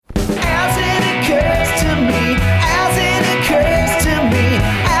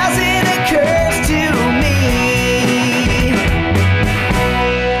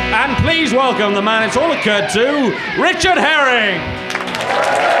welcome the man it's all occurred to, Richard Herring.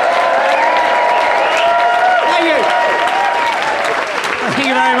 Thank you. Thank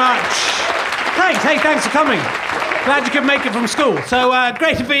you very much. Thanks for coming. Glad you could make it from school. So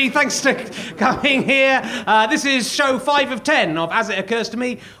great to be. Thanks for coming here. This is show 5 of 10 of As It Occurs to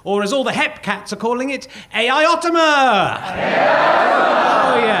Me, or as all the Hep Cats are calling it, AI-Otimer.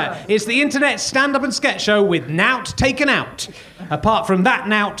 Oh yeah, it's the internet stand-up and sketch show with nout taken out, apart from that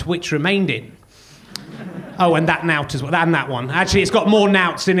nout which remained in. Oh, and that nout as well, and that one. Actually, it's got more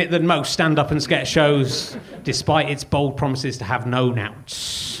nouts in it than most stand-up and sketch shows, despite its bold promises to have no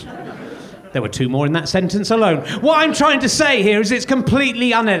nouts. There were 2 more in that sentence alone. What I'm trying to say here is it's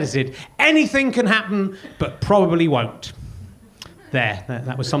completely unedited. Anything can happen, but probably won't.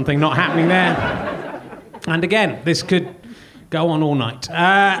 That was something not happening there. And again, this could go on all night.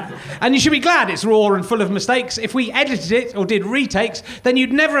 And you should be glad it's raw and full of mistakes. If we edited it or did retakes, then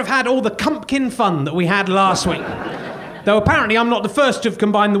you'd never have had all the cumpkin fun that we had last week. Though apparently I'm not the first to have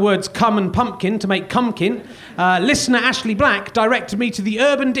combined the words cum and pumpkin to make cumkin. Listener Ashley Black directed me to the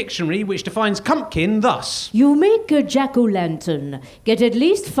Urban Dictionary, which defines cumpkin thus. You make a jack-o'-lantern. Get at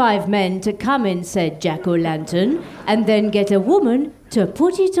least 5 men to come in said jack-o'-lantern, and then get a woman to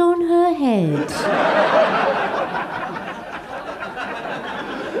put it on her head.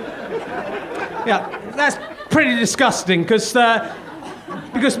 Yeah, that's pretty disgusting, because the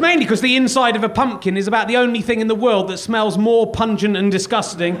inside of a pumpkin is about the only thing in the world that smells more pungent and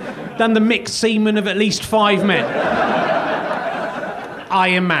disgusting than the mixed semen of at least 5 men. I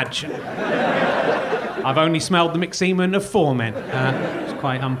imagine. I've only smelled the mixed semen of 4 men. It's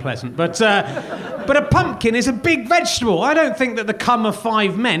quite unpleasant. But a pumpkin is a big vegetable. I don't think that the cum of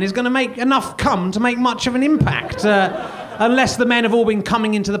 5 men is going to make enough cum to make much of an impact. Unless the men have all been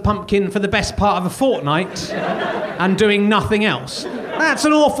coming into the pumpkin for the best part of a fortnight and doing nothing else. That's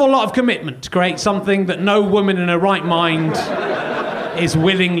an awful lot of commitment to create something that no woman in her right mind is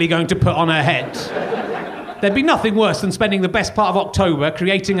willingly going to put on her head. There'd be nothing worse than spending the best part of October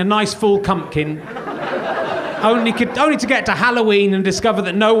creating a nice full pumpkin, only to get to Halloween and discover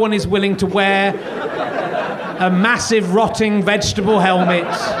that no one is willing to wear a massive rotting vegetable helmet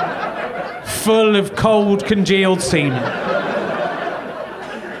full of cold congealed semen.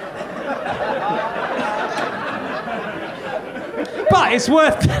 But it's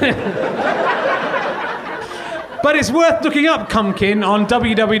worth looking up Cumkin on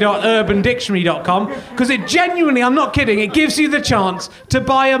www.urbandictionary.com, because it genuinely, I'm not kidding, it gives you the chance to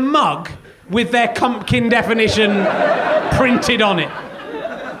buy a mug with their Cumkin definition printed on it.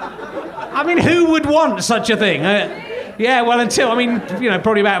 I mean, who would want such a thing?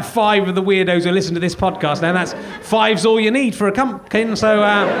 Probably about 5 of the weirdos who listen to this podcast now. That's 5's all you need for a Cumkin, so...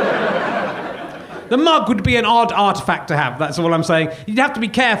 The mug would be an odd artefact to have, that's all I'm saying. You'd have to be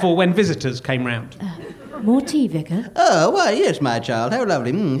careful when visitors came round. More tea, Vicar? Oh, why, yes, my child. How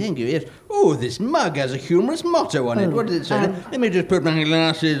lovely. Thank you, yes. Oh, this mug has a humorous motto on it. What does it say? Let me just put my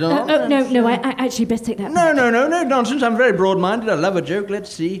glasses on. No, I actually best take that back. No, nonsense. I'm very broad-minded. I love a joke.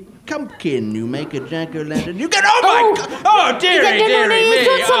 Let's see. Cumpkin, you make a jack-o'-lantern. You get... Oh, my God! Oh, dearie me. It's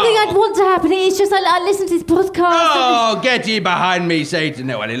not something I'd want to happen. It's just I listened to this podcast. Oh, get ye behind me, Satan.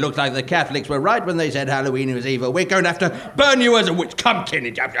 No, well, it looks like the Catholics were right when they said Halloween was evil. We're going to have to burn you as a witch. Cumpkin.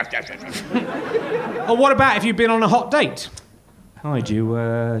 Or what about if you've been on a hot date? Hi, do you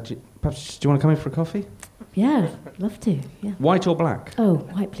want to come in for a coffee? Yeah, love to, yeah. White or black? Oh,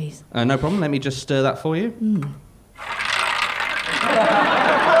 white, please. No problem. Let me just stir that for you.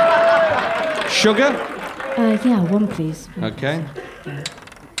 Sugar? Yeah, 1, please. Okay.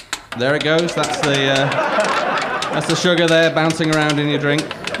 There it goes. That's the sugar there bouncing around in your drink.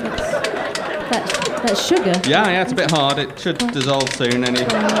 That's sugar? Yeah, it's a bit hard. It should dissolve soon, any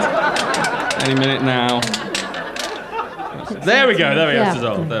minute now. There we go. It's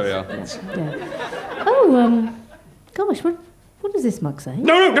dissolved. There we are. Yeah. Oh, gosh, what does this mug say?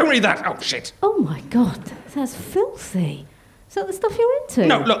 No, don't read that. Oh, shit. Oh, my God. That's filthy. Is that the stuff you're into?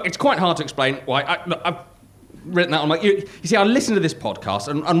 No, look, it's quite hard to explain why. I've written that on my... You see, I listened to this podcast,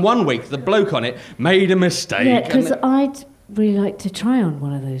 and one week the bloke on it made a mistake. Yeah, because I'd really like to try on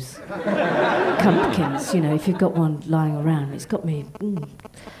one of those pumpkins, if you've got one lying around. It's got me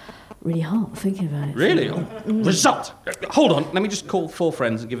really hot thinking about it. Really? Result! Hold on, let me just call 4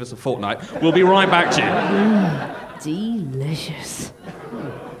 friends and give us a fortnight. We'll be right back to you. Delicious.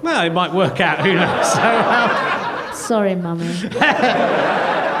 Well, it might work out, who knows? Sorry, Mummy.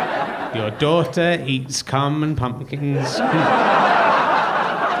 Your daughter eats cum and pumpkins.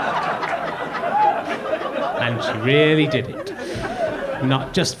 And she really did it.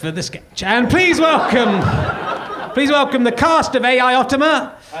 Not just for the sketch. And please welcome the cast of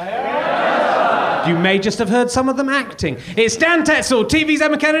AI-Otimer. You may just have heard some of them acting. It's Dan Tetzel, TV's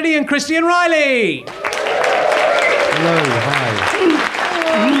Emma Kennedy, and Christian Riley. Hello, hi.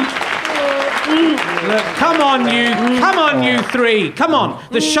 Look, come on, you three. Come on,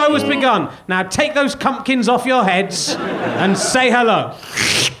 the show has begun. Now take those pumpkins off your heads and say hello.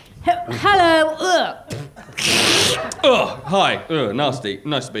 Hello. Ugh. Oh, hi. Nasty.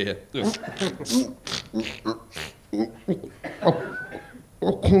 Nice to be here.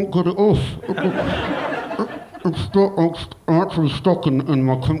 I can't get it off. I'm actually stuck in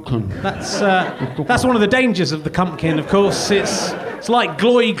my pumpkin. That's one of the dangers of the pumpkin, of course. It's like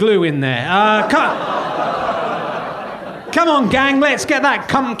glowy glue in there. Come on, gang, let's get that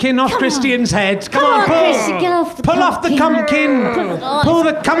pumpkin off Christian's head. Come on, Christian, get off the pull off the pumpkin.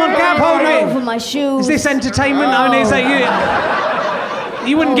 Come on, grab hold of it. Over my shoes. Is this entertainment? I mean, is that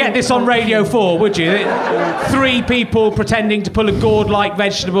you wouldn't get this on Radio 4, would you? 3 people pretending to pull a gourd-like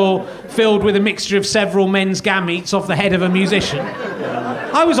vegetable filled with a mixture of several men's gametes off the head of a musician.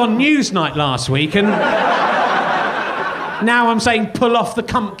 I was on Newsnight last week, and now I'm saying pull off the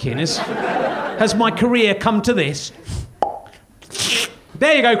pumpkin. Has my career come to this?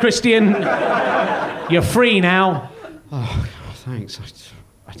 There you go, Christian. You're free now. Oh, thanks.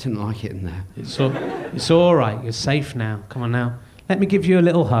 I didn't like it in there. It's all right. You're safe now. Come on now. Let me give you a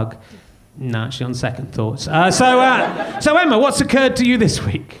little hug. No, actually, on second thoughts. So Emma, what's occurred to you this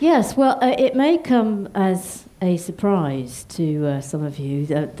week? Yes, well, it may come as a surprise to some of you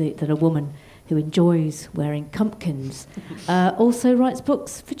that a woman who enjoys wearing pumpkins also writes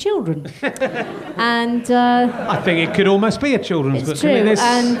books for children. And I think it could almost be a children's book. it's true.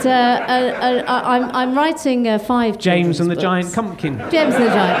 And I'm writing 5 James and the books. Giant Pumpkin. James and the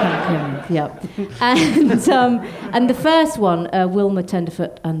Giant Pumpkin, yep. And the first one, Wilma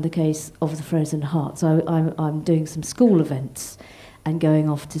Tenderfoot and the Case of the Frozen Heart. So I'm doing some school events and going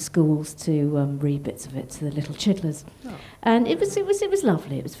off to schools to read bits of it to the little chidlers. Oh. And it was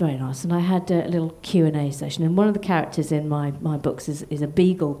lovely. It was very nice. And I had a little Q&A session. And one of the characters in my books is a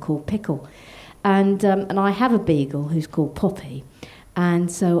beagle called Pickle. And I have a beagle who's called Poppy.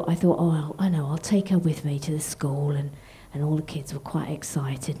 And so I thought, I'll take her with me to the school. And all the kids were quite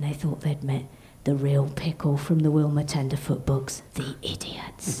excited. And they thought they'd met the real Pickle from the Wilma Tenderfoot books, the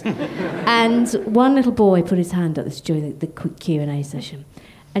idiots. And one little boy put his hand up this during the quick Q&A session,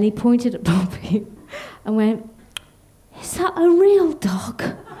 and he pointed at Poppy and went, "Is that a real dog?"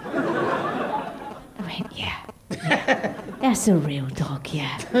 I went, yeah. That's a real dog,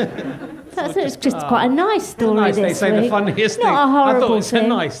 yeah. It's just quite a nice story. They say week. the funniest thing. Not a horrible I thought it's thing. a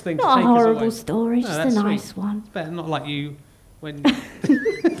nice thing to Not take a us horrible away. story, just a nice sweet. one. It's better, not like you when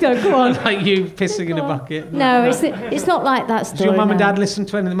Go on. like you pissing in a bucket. No, it's not like that story. Does your mum and no. dad listen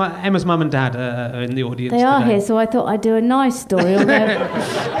to anything? Emma's mum and dad are in the audience They are today. here, so I thought I'd do a nice story,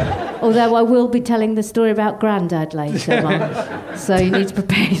 although I will be telling the story about Grandad later, Mum. So you need to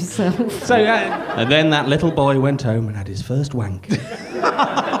prepare yourself. So, And then that little boy went home and had his first wank.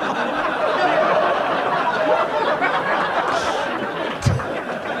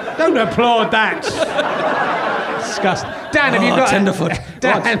 don't applaud that. Disgusting. Dan, have you got Tenderfoot.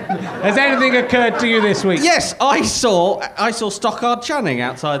 Dan, has anything occurred to you this week? Yes, I saw Stockard Channing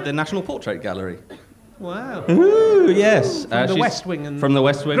outside the National Portrait Gallery. Wow. Ooh, yes. From the she's West Wing and from the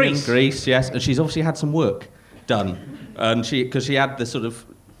West Wing Greece. in Greece, yes. And she's obviously had some work done, and because she had this sort of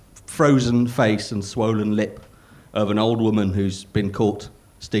frozen face and swollen lip of an old woman who's been caught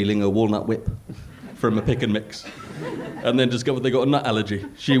stealing a walnut whip from a pick and mix, and then discovered they got a nut allergy.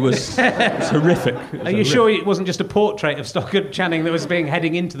 She was it's horrific. Are you sure it wasn't just a portrait of Stockard Channing that was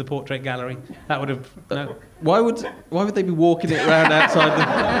heading into the portrait gallery? That would have no. Why would they be walking it around outside the...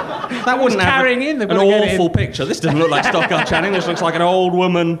 That wouldn't have carrying in. an awful picture. This doesn't look like Stockard Channing. This looks like an old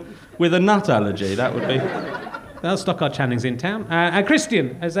woman with a nut allergy. That would be... Well, Stockard Channing's in town.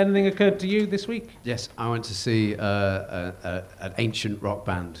 Christian, has anything occurred to you this week? Yes, I went to see an ancient rock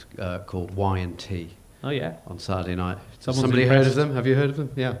band called Y&T Oh, yeah. on Saturday night. Someone's Somebody heard impressed. of them? Have you heard of them?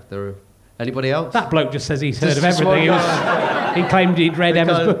 Yeah. Anybody else? That bloke just says he's heard of Just everything. one He claimed he'd read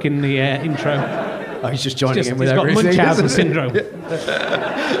Emma's Because- book in the intro. Oh, he's just joining in with He's got everything. Munchausen isn't he? syndrome.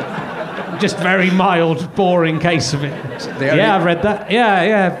 Just very mild, boring case of it. Yeah, I've read that.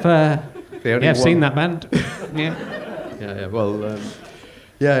 Yeah, I've seen that band. Yeah. Yeah. Well,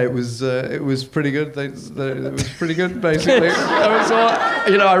 it was pretty good. It was pretty good, basically.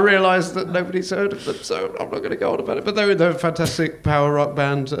 I realised that nobody's heard of them, so I'm not going to go on about it. But they're a fantastic power rock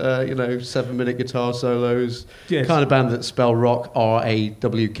band. 7-minute guitar solos. Yes. Kind of band that spell rock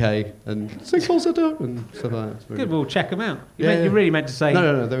RAWK and sing falsetto and stuff like that. Good, we'll check them out. Yeah. You really meant to say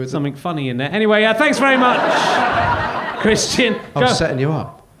No, there was something funny in there. Anyway, thanks very much, Christian. I was setting you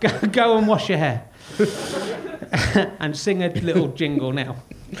up. Go and wash your hair. and sing a little jingle now.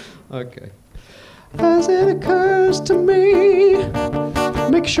 Okay. As it occurs to me,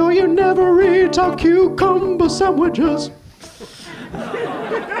 make sure you never eat our cucumber sandwiches.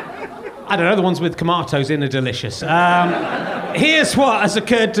 I don't know, the ones with tomatoes in are delicious. Here's what has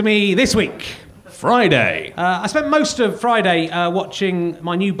occurred to me this week. Friday. I spent most of Friday watching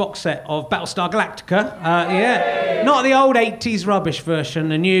my new box set of Battlestar Galactica. Yeah, not the old 80s rubbish version,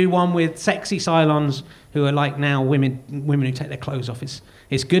 the new one with sexy Cylons who are like now women who take their clothes off.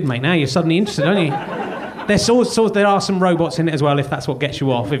 It's good, mate. Now you're suddenly interested, aren't you? There are some robots in it as well, if that's what gets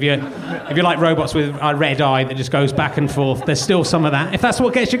you off. If you like robots with a red eye that just goes back and forth, there's still some of that. If that's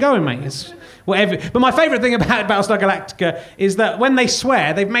what gets you going, mate, it's whatever. But my favourite thing about Battlestar Galactica is that when they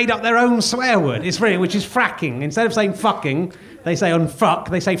swear, they've made up their own swear word. It's really, which is fracking. Instead of saying fucking, they say on fuck,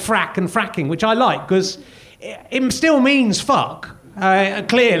 they say frack and fracking, which I like because it still means fuck.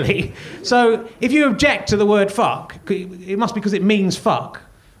 Clearly. So if you object to the word fuck, it must be because it means fuck.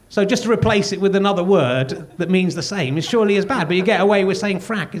 So just to replace it with another word that means the same is surely as bad, but you get away with saying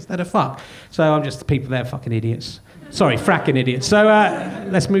frack instead of fuck. So I'm just the people there fucking idiots. Sorry, fracking idiots. So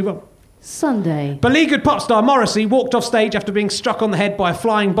let's move on. Sunday. Beleaguered pop star Morrissey walked off stage after being struck on the head by a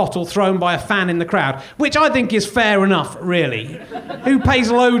flying bottle thrown by a fan in the crowd, which I think is fair enough, really. Who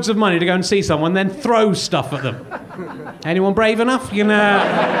pays loads of money to go and see someone, then throws stuff at them? Anyone brave enough? You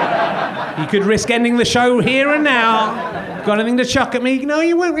could risk ending the show here and now. Got anything to chuck at me? No,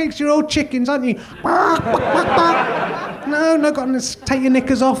 you won't, because you're all chickens, aren't you? No, got to take your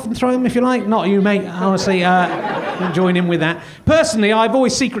knickers off and throw them if you like. Not you, mate. Honestly, join in with that. Personally, I've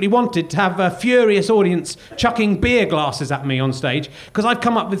always secretly wanted to have a furious audience chucking beer glasses at me on stage, because I've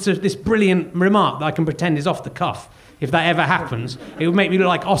come up with this brilliant remark that I can pretend is off the cuff. If that ever happens, it would make me look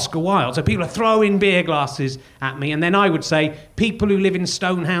like Oscar Wilde. So people are throwing beer glasses at me, and then I would say, people who live in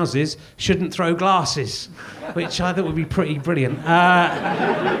stone houses shouldn't throw glasses, which I thought would be pretty brilliant.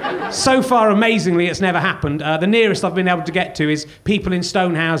 So far, amazingly, it's never happened. The nearest I've been able to get to is people in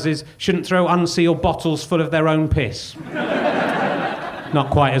stone houses shouldn't throw unsealed bottles full of their own piss. Not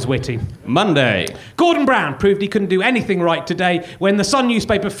quite as witty. Monday. Gordon Brown proved he couldn't do anything right today when the Sun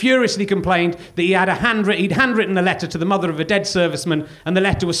newspaper furiously complained that he'd handwritten a letter to the mother of a dead serviceman, and the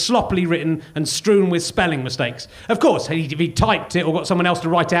letter was sloppily written and strewn with spelling mistakes. Of course, if he typed it or got someone else to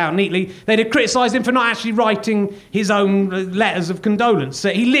write it out neatly, they'd have criticised him for not actually writing his own letters of condolence.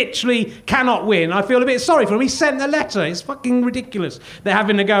 So he literally cannot win. I feel a bit sorry for him. He sent the letter. It's fucking ridiculous. They're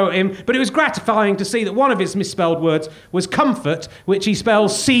having a go at him. But it was gratifying to see that one of his misspelled words was comfort, which he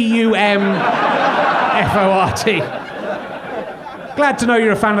spells C-U-M-F-O-R-T. Glad to know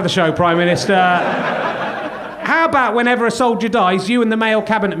you're a fan of the show, Prime Minister. How about whenever a soldier dies, you and the male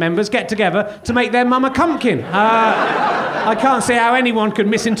cabinet members get together to make their mum a cumpkin? I can't see how anyone could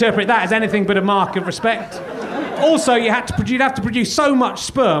misinterpret that as anything but a mark of respect. Also, you'd have to produce so much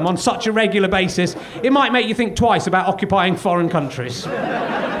sperm on such a regular basis, it might make you think twice about occupying foreign countries. As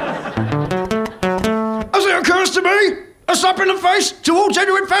it occurs to me, a slap in the face to all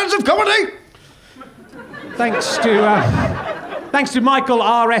genuine fans of comedy. Thanks to Michael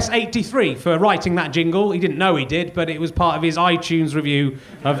RS83 for writing that jingle. He didn't know he did, but it was part of his iTunes review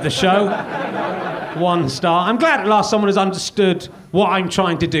of the show. 1 star. I'm glad at last someone has understood what I'm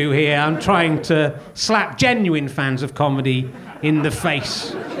trying to do here. I'm trying to slap genuine fans of comedy in the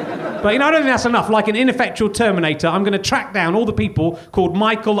face. But, I don't think that's enough. Like an ineffectual Terminator, I'm going to track down all the people called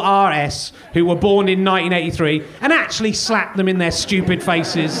Michael R.S. who were born in 1983 and actually slap them in their stupid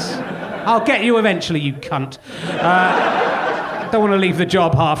faces. I'll get you eventually, you cunt. Don't want to leave the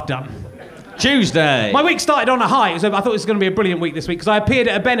job half done. Tuesday. My week started on a high. I thought it was going to be a brilliant week this week because I appeared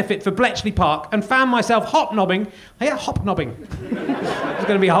at a benefit for Bletchley Park and found myself hopnobbing. Yeah, hopnobbing. There's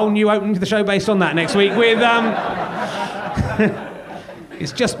going to be a whole new opening to the show based on that next week with...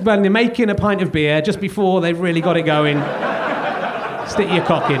 It's just when they're making a pint of beer just before they've really got it going. Stick your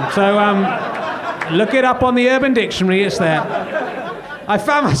cock in. So, look it up on the Urban Dictionary, it's there. I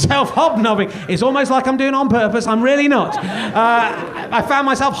found myself hobnobbing. It's almost like I'm doing it on purpose. I'm really not. I found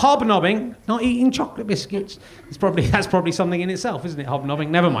myself hobnobbing, not eating chocolate biscuits. That's probably something in itself, isn't it? Hobnobbing.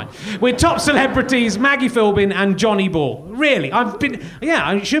 Never mind. With top celebrities Maggie Philbin and Johnny Ball. Really,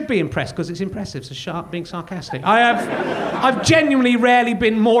 I should be impressed because it's impressive. So shut up being sarcastic. I've genuinely rarely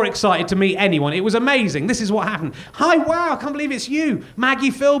been more excited to meet anyone. It was amazing. This is what happened. Hi, wow, I can't believe it's you,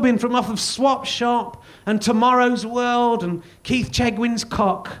 Maggie Philbin from off of Swap Shop and Tomorrow's World and Keith Chegwin's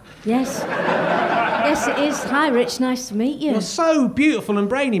cock. Yes. Yes, it is. Hi, Rich. Nice to meet you. You're so beautiful and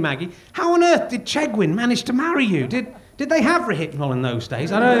brainy, Maggie. How on earth did Chegwin manage to marry you? Did they have Rohypnol in those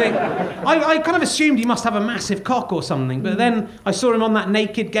days? I kind of assumed he must have a massive cock or something, but then I saw him on that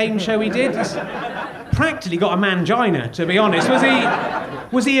naked game show he did. practically got a mangina, to be honest.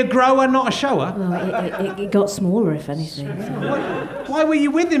 Was he a grower, not a shower? Well, it got smaller, if anything. So. Why were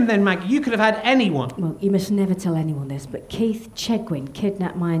you with him then, Maggie? You could have had anyone. Well, you must never tell anyone this, but Keith Chegwin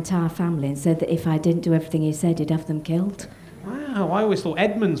kidnapped my entire family and said that if I didn't do everything he said, he'd have them killed. Wow, I always thought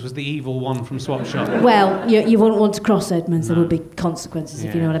Edmonds was the evil one from Swap Shop. Well, you wouldn't want to cross Edmonds. There would be consequences,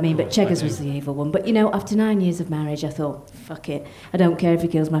 if you know what I mean. But Cheggers was the evil one. But, after 9 years of marriage, I thought, fuck it. I don't care if he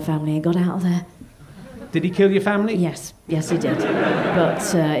kills my family, and got out of there. Did he kill your family? Yes, he did. But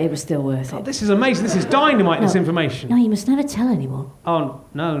it was still worth it. Oh, this is amazing. This is dynamite, this information. No, you must never tell anyone. Oh,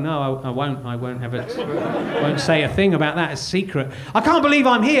 no, I won't. I won't have it. Won't say a thing about that as secret. I can't believe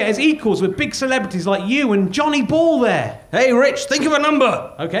I'm here as equals with big celebrities like you and Johnny Ball there. Hey, Rich, think of a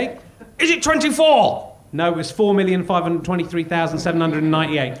number. Okay. Is it 24? No, it was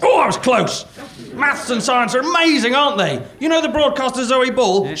 4,523,798. Oh, I was close. Maths and science are amazing, aren't they? You know the broadcaster Zoe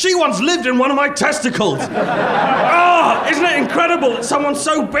Ball? Yeah. She once lived in one of my testicles. Isn't it incredible that someone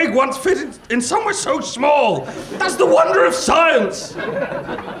so big once fitted in somewhere so small? That's the wonder of science.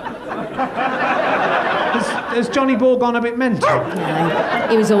 Has Johnny Ball gone a bit mental? No,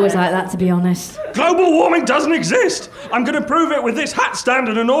 he was always like that, to be honest. Global warming doesn't exist. I'm going to prove it with this hat stand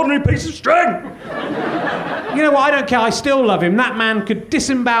and an ordinary piece of string. You know what? I don't care. I still love him. That man could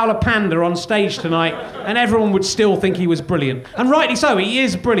disembowel a panda on stage tonight and everyone would still think he was brilliant. And rightly so, he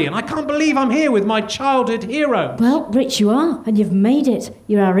is brilliant. I can't believe I'm here with my childhood hero. Well, Rich, you are, and you've made it.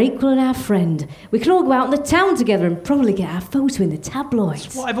 You're our equal and our friend. We can all go out in the town together and probably get our photo in the tabloids.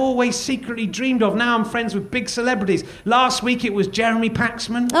 It's what I've always secretly dreamed of. Now I'm friends with big celebrities. Last week it was Jeremy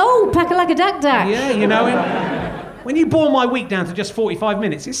Paxman. Oh, Pack-a-like-a-dak-dak. Yeah, you know him. When you boil my week down to just 45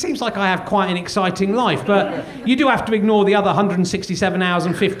 minutes, it seems like I have quite an exciting life, but you do have to ignore the other 167 hours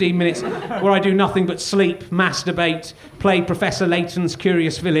and 15 minutes where I do nothing but sleep, masturbate, play Professor Layton's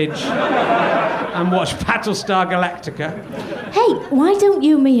Curious Village, and watch Battlestar Galactica. Hey, why don't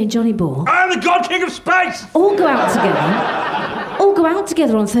you, me and Johnny Ball... I am the God King of Space! ...all go out together... all go out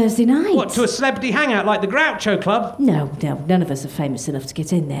together on Thursday night. What, to a celebrity hangout like the Groucho Club? No, none of us are famous enough to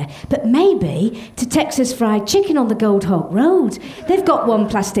get in there. But maybe to Texas Fried Chicken on the Gold Hawk Road. They've got one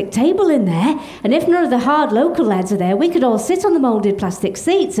plastic table in there, and if none of the hard local lads are there, we could all sit on the moulded plastic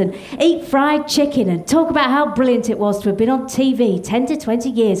seats and eat fried chicken and talk about how brilliant it was to have been on TV 10 to 20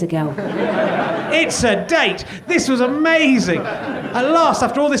 years ago. It's a date. This was amazing. At last,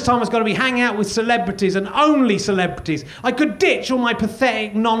 after all this time, I was going to be hanging out with celebrities and only celebrities. I could ditch all my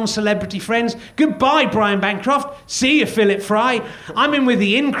pathetic non-celebrity friends. Goodbye, Brian Bancroft. See you, Philip Fry. I'm in with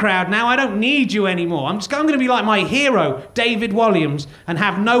the in crowd now. I don't need you anymore. I'm going to be like my hero, David Walliams, and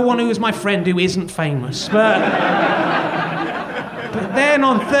have no one who is my friend who isn't famous. But then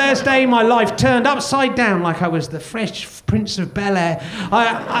on Thursday, my life turned upside down like I was the Fresh Prince of Bel-Air.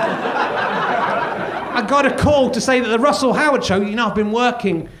 I got a call to say that the Russell Howard show, I've been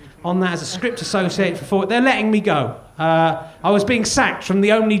working on that as a script associate for, they're letting me go. I was being sacked from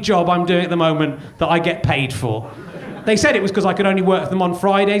the only job I'm doing at the moment that I get paid for. They said it was because I could only work for them on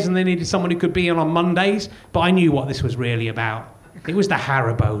Fridays and they needed someone who could be in on Mondays, but I knew what this was really about. It was the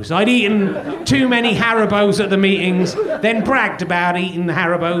Haribos. I'd eaten too many Haribos at the meetings, then bragged about eating the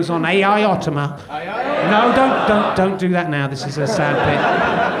Haribos on AI Ottoman. No, don't do that now. This is a sad bit.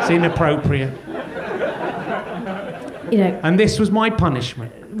 It's inappropriate. And this was my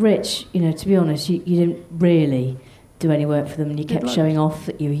punishment. Rich, to be honest, you didn't really do any work for them, and you kept showing off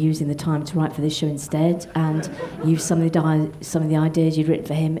that you were using the time to write for this show instead, and used some of the ideas you'd written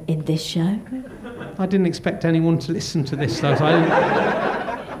for him in this show. I didn't expect anyone to listen to this, though.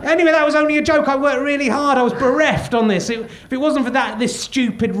 Anyway, that was only a joke. I worked really hard. I was bereft on this. If it wasn't for this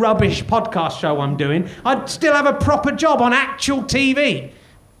stupid, rubbish podcast show I'm doing, I'd still have a proper job on actual TV.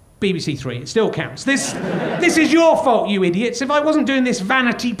 BBC Three, it still counts. This is your fault, you idiots. If I wasn't doing this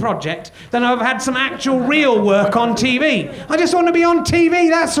vanity project, then I'd have had some actual real work on TV. I just want to be on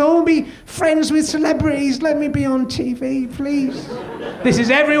TV, that's all. Be friends with celebrities. Let me be on TV, please. This is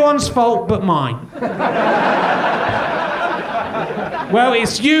everyone's fault but mine. Well,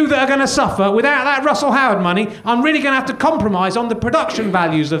 it's you that are going to suffer. Without that Russell Howard money, I'm really going to have to compromise on the production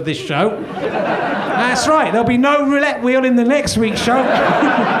values of this show. That's right, there'll be no roulette wheel in the next week's show.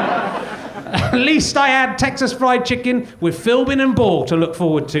 At least I had Texas Fried Chicken with Philbin and Ball to look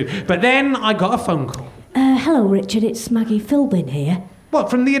forward to. But then I got a phone call. Hello, Richard, it's Maggie Philbin here. What,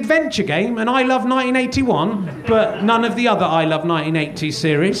 from the Adventure Game and I Love 1981, but none of the other I Love 1980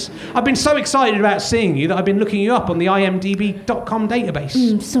 series? I've been so excited about seeing you that I've been looking you up on the imdb.com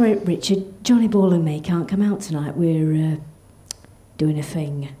database. Sorry, Richard, Johnny Ball and me can't come out tonight. We're doing a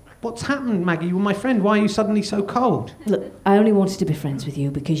thing. What's happened, Maggie? You were my friend. Why are you suddenly so cold? Look, I only wanted to be friends with you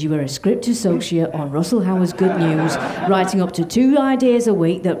because you were a script associate on Russell Howard's Good News, writing up to 2 ideas a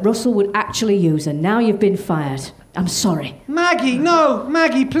week that Russell would actually use, and now you've been fired. I'm sorry. Maggie, no!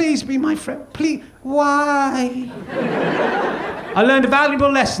 Maggie, please be my friend. Please. Why? I learned a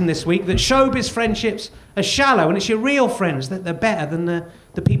valuable lesson this week that showbiz friendships are shallow, and it's your real friends that they're better than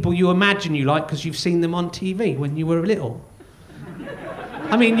the people you imagine you like because you've seen them on TV when you were little.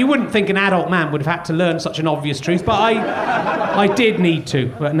 I mean, you wouldn't think an adult man would have had to learn such an obvious truth, but I did need to.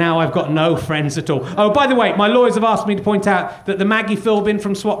 But now I've got no friends at all. Oh, by the way, my lawyers have asked me to point out that the Maggie Philbin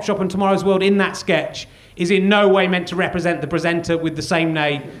from Swap Shop and Tomorrow's World in that sketch is in no way meant to represent the presenter with the same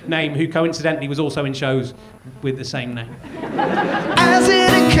name who coincidentally was also in shows with the same name. As it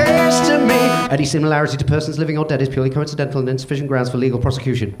occurs to me, any similarity to persons living or dead is purely coincidental and insufficient grounds for legal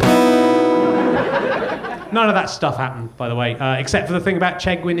prosecution. None of that stuff happened, by the way, except for the thing about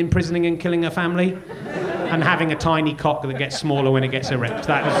Chegwin imprisoning and killing her family and having a tiny cock that gets smaller when it gets erect.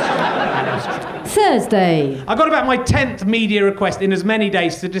 That was Thursday. I got about my 10th media request in as many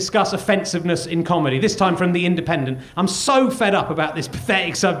days to discuss offensiveness in comedy, this time from The Independent. I'm so fed up about this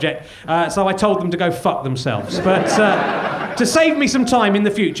pathetic subject, so I told them to go fuck themselves. But to save me some time in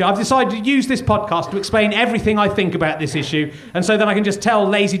the future, I've decided to use this podcast to explain everything I think about this issue, and so that I can just tell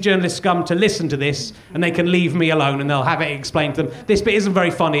lazy journalist scum to listen to this, and they can leave me alone, and they'll have it explained to them. This bit isn't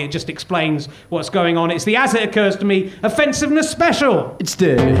very funny, it just explains what's going on. It's the As It Occurs to Me Offensiveness Special. It's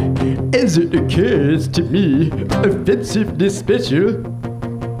the As It Occurs to Me Offensiveness Special.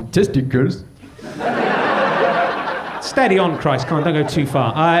 Testicles. Steady on, Christ, don't go too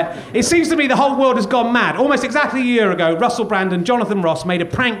far. It seems to me the whole world has gone mad. Almost exactly a year ago, Russell Brand and Jonathan Ross made a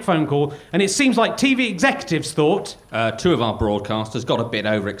prank phone call, and it seems like TV executives thought... 2 of our broadcasters got a bit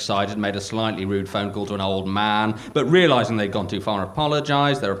overexcited, made a slightly rude phone call to an old man, but realising they'd gone too far,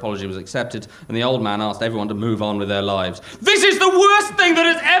 apologised, their apology was accepted, and the old man asked everyone to move on with their lives. This is the worst thing that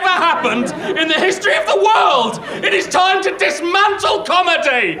has ever happened in the history of the world! It is time to dismantle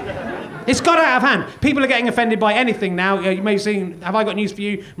comedy! It's got out of hand. People are getting offended by anything now. You may have seen, Have I Got News for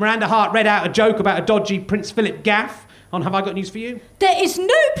You? Miranda Hart read out a joke about a dodgy Prince Philip gaffe on Have I Got News for You? There is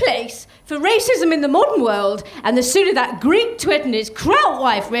no place for racism in the modern world, and the sooner that Greek twit and his kraut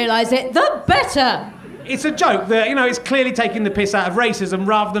wife realise it, the better. It's a joke that, it's clearly taking the piss out of racism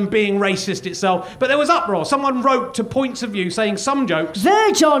rather than being racist itself. But there was uproar. Someone wrote to Points of View saying some jokes...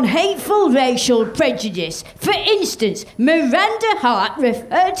 verge on hateful racial prejudice. For instance, Miranda Hart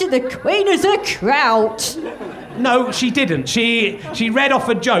referred to the Queen as a kraut. No, she didn't. She read off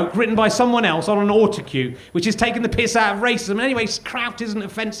a joke written by someone else on an autocue, which is taking the piss out of racism. And anyway, kraut isn't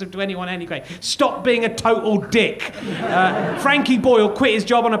offensive to anyone anyway. Stop being a total dick. Frankie Boyle quit his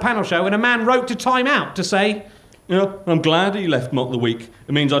job on a panel show, and a man wrote to Time Out to say... I'm glad he left Mock the Week.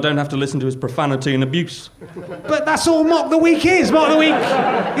 It means I don't have to listen to his profanity and abuse. But that's all Mock the Week is. Mock the Week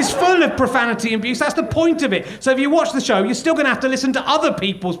is full of profanity and abuse. That's the point of it. So if you watch the show, you're still going to have to listen to other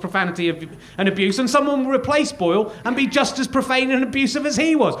people's profanity and abuse, and someone will replace Boyle and be just as profane and abusive as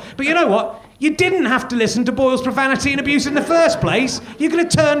he was. But you know what? You didn't have to listen to Boyle's profanity and abuse in the first place. You could have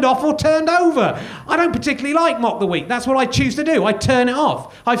turned off or turned over. I don't particularly like Mock the Week. That's what I choose to do. I turn it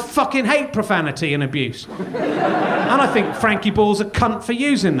off. I fucking hate profanity and abuse. And I think Frankie Boyle's a cunt for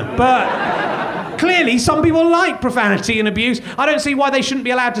using them. But clearly some people like profanity and abuse. I don't see why they shouldn't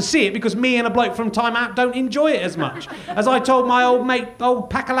be allowed to see it, because me and a bloke from Time Out don't enjoy it as much. As I told my old mate, old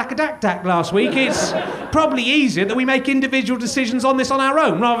Pakalakadak last week, it's probably easier that we make individual decisions on this on our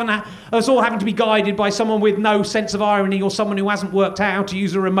own, rather than us all having to be guided by someone with no sense of irony or someone who hasn't worked out how to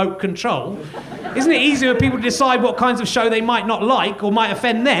use a remote control. Isn't it easier for people to decide what kinds of show they might not like or might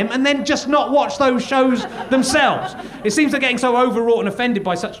offend them, and then just not watch those shows themselves? It seems they're getting so overwrought and offended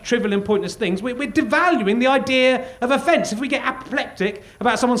by such trivial and pointless things. We're devaluing the idea of offence. If we get apoplectic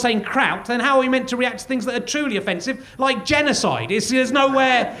about someone saying kraut, then how are we meant to react to things that are truly offensive, like genocide? There's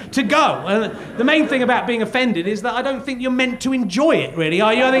nowhere to go. The main thing about being offended is that I don't think you're meant to enjoy it, really,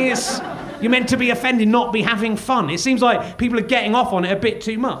 are you? I think you're meant to be offended, not be having fun. It seems like people are getting off on it a bit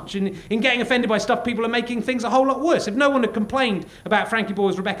too much. And in getting offended by stuff, people are making things a whole lot worse. If no one had complained about Frankie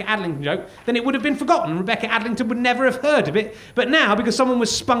Boyle's Rebecca Adlington joke, then it would have been forgotten. Rebecca Adlington would never have heard of it. But now, because someone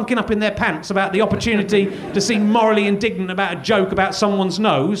was spunking up in their pants about the opportunity to seem morally indignant about a joke about someone's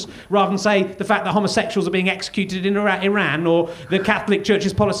nose, rather than say the fact that homosexuals are being executed in Iran, or the Catholic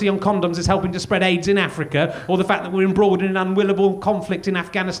Church's policy on condoms is helping to spread AIDS in Africa, or the fact that we're embroiled in an unwillable conflict in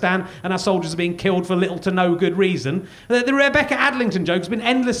Afghanistan and our soldiers are being killed for little to no good reason. The Rebecca Adlington joke has been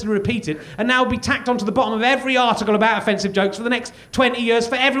endlessly repeated and now will be tacked onto the bottom of every article about offensive jokes for the next 20 years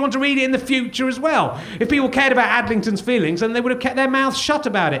for everyone to read it in the future as well. If people cared about Adlington's feelings, then they would have kept their mouths shut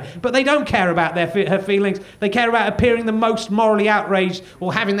about it. But they don't care about her feelings. They care about appearing the most morally outraged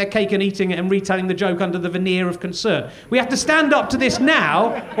or having their cake and eating it and retelling the joke under the veneer of concern. We have to stand up to this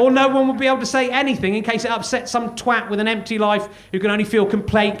now, or no one will be able to say anything in case it upsets some twat with an empty life who can only feel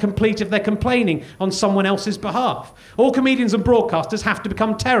complete if they're complaining on someone else's behalf. All comedians and broadcasters have to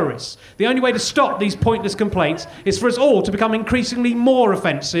become terrorists. The only way to stop these pointless complaints is for us all to become increasingly more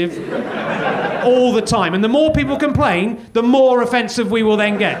offensive all the time. And the more people complain, the more offensive we will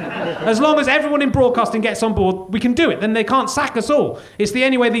then get. As long as everyone in broadcasting gets on board, we can do it. Then they can't sack us all. It's the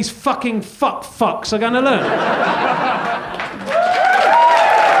only way these fucking fucks are going to learn.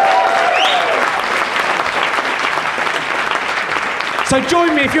 So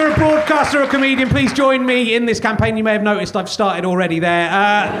join me, if you're a broadcaster or a comedian, please join me in this campaign. You may have noticed I've started already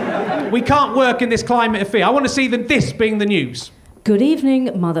there. We can't work in this climate of fear. I want to see this being the news. Good evening,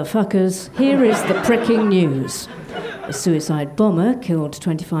 motherfuckers. Here is the pricking news. A suicide bomber killed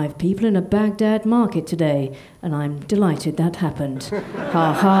 25 people in a Baghdad market today, and I'm delighted that happened.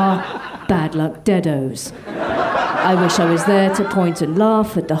 Ha ha, bad luck deados. I wish I was there to point and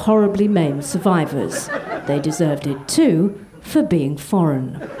laugh at the horribly maimed survivors. They deserved it too, for being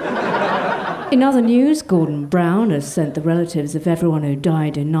foreign. In other news, Gordon Brown has sent the relatives of everyone who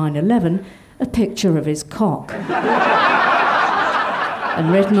died in 9/11 a picture of his cock.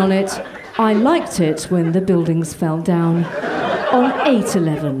 And written on it, I liked it when the buildings fell down on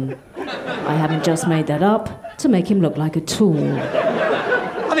 8/11. I haven't just made that up to make him look like a tool.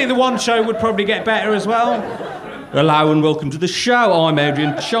 I think the one show would probably get better as well. Hello and welcome to the show. I'm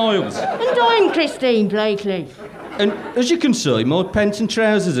Adrian Childs. And I'm Christine Blakely. And as you can see, my pants and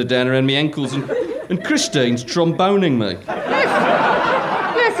trousers are down around my ankles and Christine's tromboning me.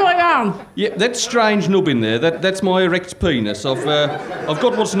 Yes, I am. Yeah, that strange nub in there, that's my erect penis. I've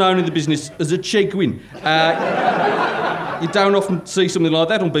got what's known in the business as a cheekwin. You don't often see something like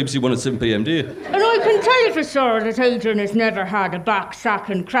that on BBC One at 7pm, do you? And I can tell for sure that Adrian has never had a back sack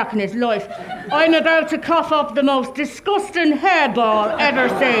and crack in his life. I'm about to cough up the most disgusting hairball ever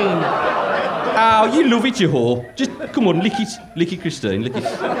seen. Oh, you love it, you whore. Just, come on, lick it, Christine, lick it.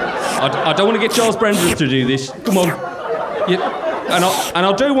 I don't want to get Charles Brandreth to do this. Come on. Yeah. And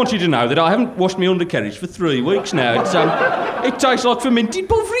I do want you to know that I haven't washed my undercarriage for 3 weeks now. It tastes like fermented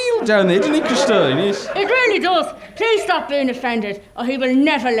bovril down there, doesn't it, Christine? Yes. It really does. Please stop being offended, or he will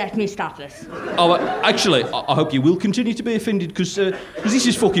never let me stop this. Oh, actually, I hope you will continue to be offended, because this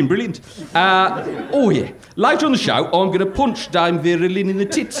is fucking brilliant. Oh, yeah. Later on the show, I'm going to punch Dame Vera Lynn in the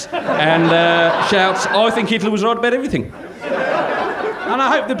tits and shout, I think Hitler was right about everything. And I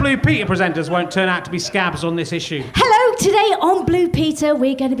hope the Blue Peter presenters won't turn out to be scabs on this issue. Hello, today on Blue Peter,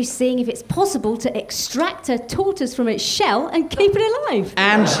 we're going to be seeing if it's possible to extract a tortoise from its shell and keep it alive.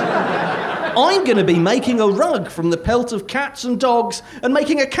 And I'm going to be making a rug from the pelt of cats and dogs and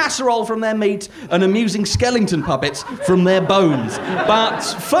making a casserole from their meat and amusing skeleton puppets from their bones. But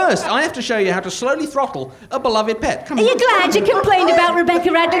first, I have to show you how to slowly throttle a beloved pet. Come Are you glad you complained about Rebecca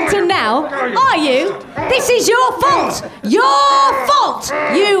Adlington now? Are you? This is your fault! Your fault!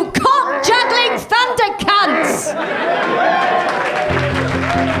 You cock-juggling thundercunts!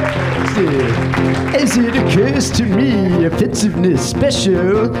 As it occurs to me, offensiveness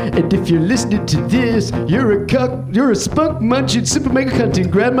special. And if you're listening to this, you're a spunk munching, simple mega cunting,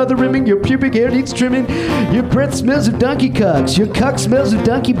 grandmother rimming, your pubic hair needs trimming, your breath smells of donkey cocks, your cock smells of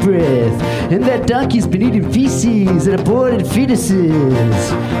donkey breath, and that donkey's been eating feces and aborted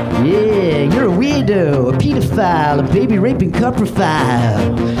fetuses. Yeah, you're a weirdo, a pedophile, a baby raping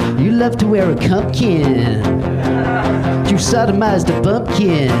coprophile. You love to wear a pumpkin. You sodomized a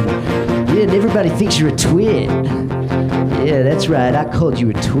bumpkin. Yeah, and everybody thinks you're a twit. Yeah, that's right, I called you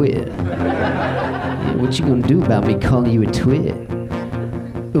a twit. Yeah, what you gonna do about me calling you a twit?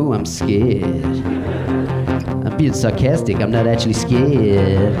 Ooh, I'm scared. I'm being sarcastic, I'm not actually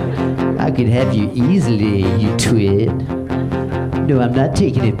scared. I could have you easily, you twit. No, I'm not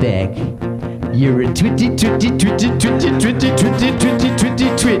taking it back. You're a twitty, twitty, twitty, twitty, twitty, twitty, twitty,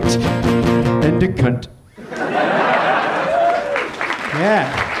 twitty, twit. And a cunt.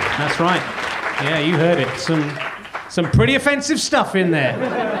 Yeah. That's right. Yeah, you heard it. Some pretty offensive stuff in there.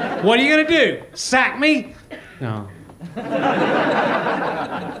 What are you going to do? Sack me? No.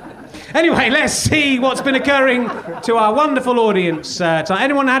 Anyway, let's see what's been occurring to our wonderful audience tonight.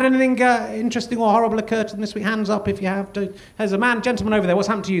 Anyone had anything interesting or horrible occur to them this week? Hands up if you have. There's a gentleman over there. What's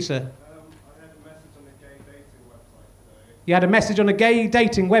happened to you, sir? I had a message on a gay dating website today. You had a message on a gay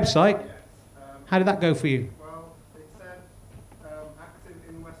dating website? How did that go for you? Well, it said active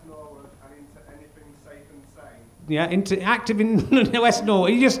in West Norwood and into anything safe and sane. Yeah, active in West Norwood.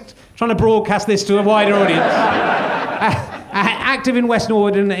 Are you just trying to broadcast this to a wider audience? Active in West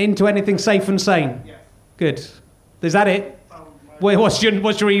Norwood and into anything safe and sane? Yes. Good. Is that it? Wait, what's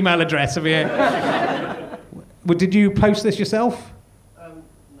your email address? Have you? Well, did you post this yourself? No.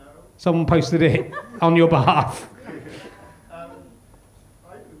 Someone posted it on your behalf. I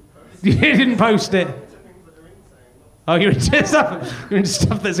didn't post You didn't post it. into things that are insane. Oh, you're into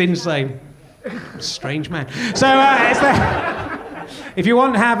stuff that's insane. Strange man. So, if you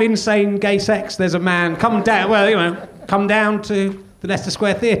want to have insane gay sex, there's a man. Come down. Well, come down to the Leicester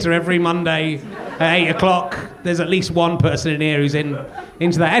Square Theatre every Monday at 8 o'clock. There's at least one person in here who's into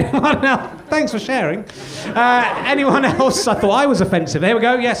that. Anyone else? Thanks for sharing. Anyone else? I thought I was offensive. There we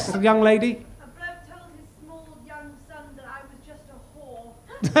go. Yes, young lady. A bloke told his small young son that I was just a whore.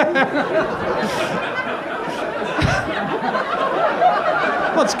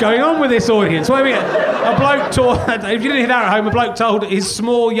 What's going on with this audience? Wait a minute. A bloke told, if you didn't hear that at home, a bloke told his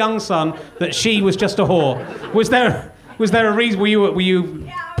small young son that she was just a whore. Was there a reason? Were you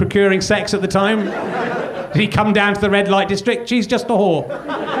procuring sex at the time? Did he come down to the red light district? She's just a whore.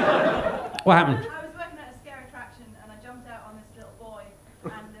 What happened? I was working at a scare attraction and I jumped out on this little boy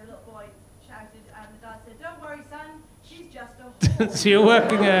and the little boy shouted and the dad said, "Don't worry, son, she's just a whore. So you're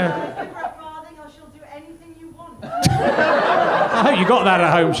working Give her a farthing or she'll do anything you want." I hope you got that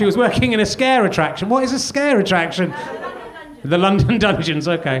at home. She was working in a scare attraction. What is a scare attraction? The London Dungeons,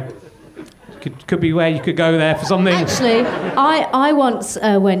 okay. Could be where you could go there for something. Actually, I once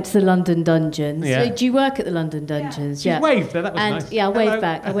went to the London Dungeons. Yeah. Do you work at the London Dungeons? She waved there, that was and, nice. Yeah, I Hello. waved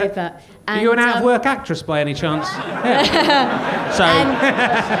back. Are you an out-of-work actress by any chance? Yeah.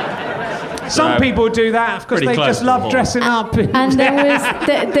 Some people do that because they just love dressing up. And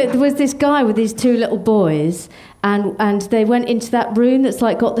there was this guy with these two little boys, and they went into that room that's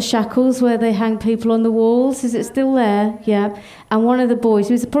like got the shackles where they hang people on the walls. Is it still there? Yeah. And one of the boys,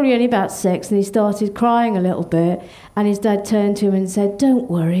 he was probably only about 6, and he started crying a little bit, and his dad turned to him and said, "Don't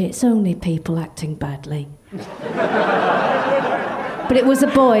worry, it's only people acting badly." But it was a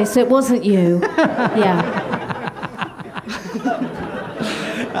boy, so it wasn't you. Yeah.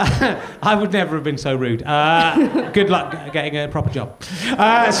 I would never have been so rude. Good luck getting a proper job.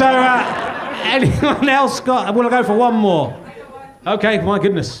 Anyone else got? We'll go for one more. Okay, my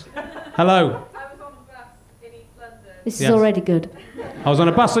goodness. Hello. I was on a bus in East London. This is already good. I was on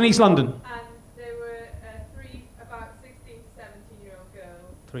a bus in East London. And there were about 16 to 17-year-old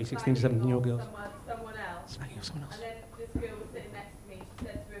girls. 3 16 to 17-year-old girls. Someone else. Snagging off someone else. And then this girl was sitting next to me. She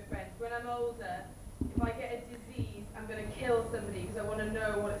said to her friend, "When I'm older, if I get a disease, I'm going to kill somebody because I want to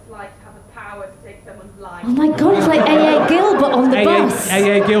know what it's like to have the power to take someone's life." Oh my God, it's like A.A. Gilbert on the bus.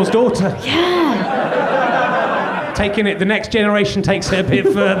 A.A. Gill's daughter. Yeah. Taking it, the next generation takes it a bit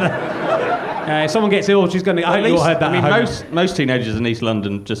further. If someone gets ill, she's going to. I hope you all heard that. I mean, at home. most teenagers in East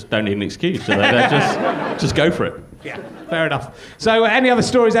London just don't need an excuse, so they just go for it. Yeah, fair enough. So, any other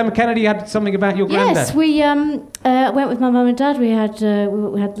stories, Emma Kennedy? You had something about your granddad? Yes, we went with my mum and dad. We had a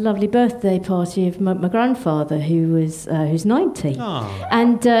lovely birthday party of my grandfather, who's 90,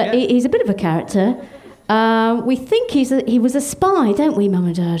 and he's a bit of a character. We think he was a spy, don't we, mum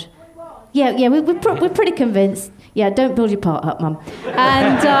and dad? Yeah, we're pretty convinced. Yeah, don't build your part up, mum.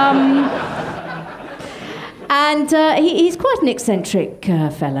 And he's quite an eccentric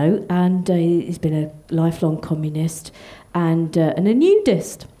fellow, and he's been a lifelong communist and a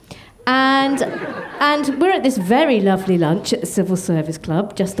nudist. And we're at this very lovely lunch at the Civil Service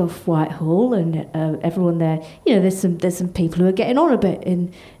Club just off Whitehall, and everyone there, there's some people who are getting on a bit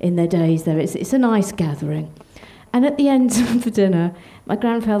in their days there. It's a nice gathering. And at the end of the dinner, my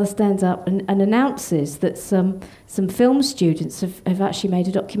grandfather stands up and announces that some film students have actually made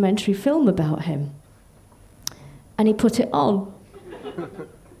a documentary film about him. And he put it on.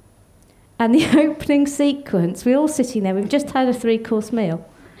 And the opening sequence, we're all sitting there, we've just had a 3-course meal.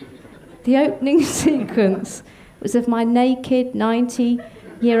 The opening sequence was of my naked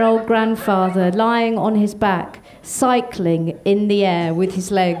 90-year-old grandfather lying on his back, cycling in the air with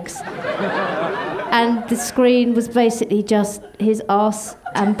his legs. And the screen was basically just his arse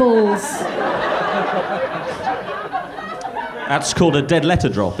and balls. That's called a dead letter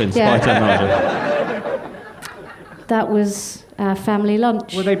drop in spy technology. That was our family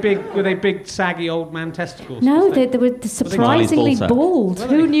lunch. Were they big, saggy old man testicles? No, they were surprisingly bald.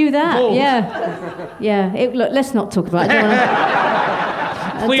 Who knew that? Bald. Yeah. Look, let's not talk about it.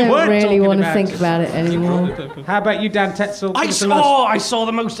 We don't weren't really talking want to about think it. about it anymore. How about you, Dan Tetzel? I Give us a nice- saw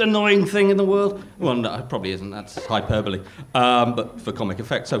the most annoying thing in the world. Well, no, it probably isn't. That's hyperbole. But for comic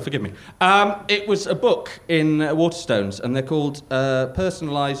effect, so forgive me. It was a book in Waterstones, and they're called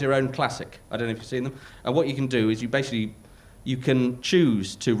Personalise Your Own Classic. I don't know if you've seen them. And what you can do is you can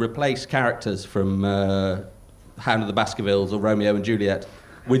choose to replace characters from Hound of the Baskervilles or Romeo and Juliet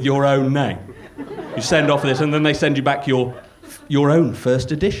with your own name. You send off this, and then they send you back your own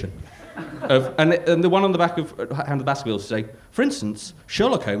first edition. And the one on the back of Hound of the Baskervilles say, for instance,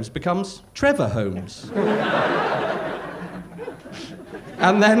 Sherlock Holmes becomes Trevor Holmes.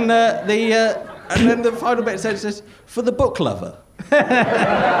 And then the final bit says, for the book lover.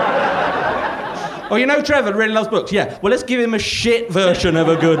 Oh, you know Trevor really loves books? Yeah. Well, let's give him a shit version of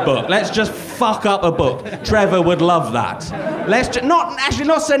a good book. Let's just fuck up a book. Trevor would love that. Let's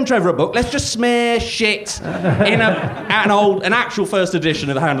not send Trevor a book. Let's just smear shit in an actual first edition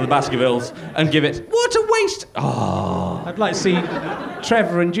of The Hound of the Baskervilles and give it. What a waste! Oh. I'd like to see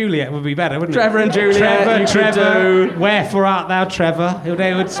Trevor and Juliet would be better, wouldn't Trevor it? and Juliet. Trevor. Wherefore art thou, Trevor?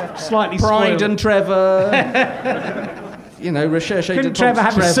 They would slightly Pride spoil. and Trevor. You know, recherche de Couldn't Trevor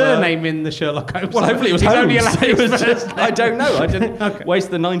have Trevor. a surname in the Sherlock Holmes? Well, hopefully it was He's Holmes. only allowed It his was first just, I don't know. I didn't Okay.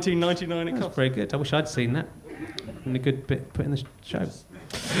 waste the $19.99 it That's cost. very good. I wish I'd seen that. And a good bit put in the show.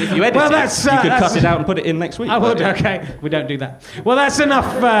 If you edit Well, it, that's, you could that's- cut it out and put it in next week. I would, okay. We don't do that. Well, that's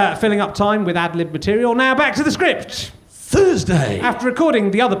enough filling up time with ad-lib material. Now back to the script. Thursday. After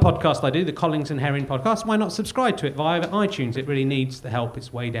recording the other podcast I do, the Collings and Herring podcast, why not subscribe to it via iTunes? It really needs the help.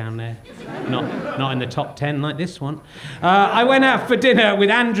 It's way down there. Not in the top 10 like this one. I went out for dinner with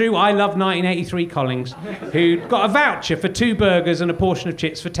Andrew, I Love 1983 Collings, who got a voucher for 2 burgers and a portion of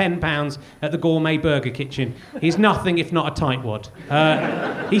chips for £10 at the Gourmet Burger Kitchen. He's nothing if not a tightwad.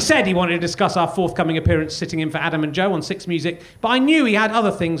 He said he wanted to discuss our forthcoming appearance sitting in for Adam and Joe on Six Music, but I knew he had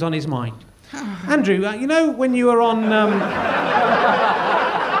other things on his mind. Andrew, you know when you were on...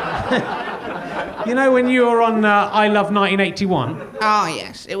 you know when you were on I Love 1981? Oh,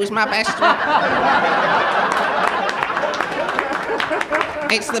 yes. It was my best work.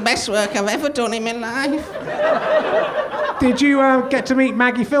 It's the best work I've ever done in my life. Did you get to meet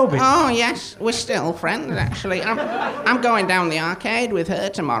Maggie Philby? Oh, yes. We're still friends, actually. I'm going down the arcade with her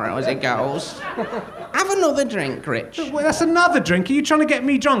tomorrow as it goes. Have another drink, Rich. Well, that's another drink. Are you trying to get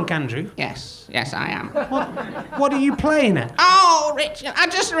me drunk, Andrew? Yes, I am. What are you playing at? Oh, Rich, I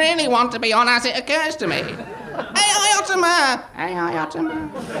just really want to be on As It Occurs to Me. Hey, Ottoma! Hey, Ottoma.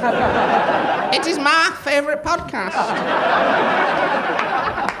 It is my favourite podcast.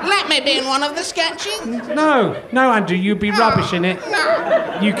 Let me be in one of the sketches. No, Andrew, you'd be rubbish in it.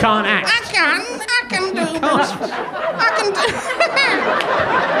 No. You can't act. I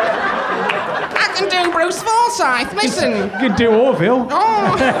can do Bruce Forsyth. Listen. You can do Orville.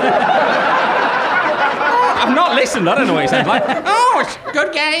 I've not listened. I don't know what he sounds like. Oh, it's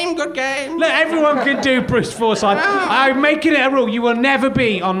good game. Look, everyone can do Bruce Forsyth. I'm making it a rule. You will never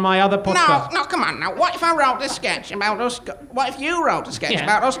be on my other podcast. No, come on now. What if I wrote a sketch about us... What if you wrote a sketch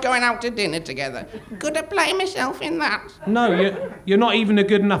about us going out to dinner together? Could I play myself in that? No, you're not even a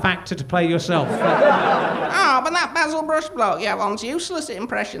good enough actor to play yourself. Oh, but that Basil Brush bloke you have on's useless at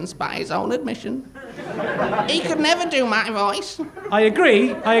impressions by his own admission. He could never do my voice. I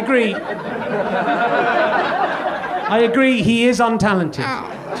agree, he is untalented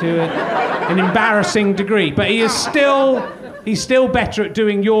to an embarrassing degree, but he's still better at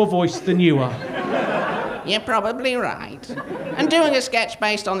doing your voice than you are. You're probably right. And doing a sketch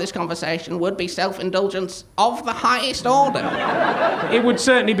based on this conversation would be self-indulgence of the highest order. It would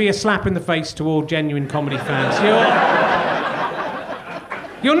certainly be a slap in the face to all genuine comedy fans.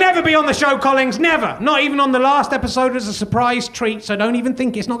 You'll never be on the show, Collings, never. Not even on the last episode as a surprise treat, so don't even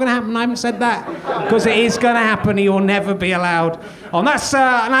think it's not going to happen. I haven't said that. Because it is going to happen. You'll never be allowed on.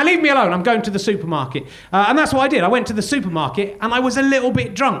 Now, leave me alone. I'm going to the supermarket. And that's what I did. I went to the supermarket, and I was a little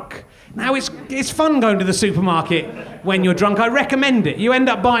bit drunk. Now, it's fun going to the supermarket when you're drunk. I recommend it. You end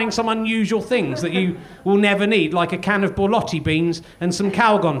up buying some unusual things that you will never need, like a can of Borlotti beans and some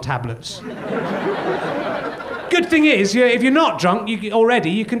Calgon tablets. Good thing is, if you're not drunk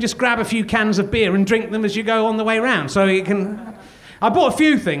you can just grab a few cans of beer and drink them as you go on the way round. So you can... I bought a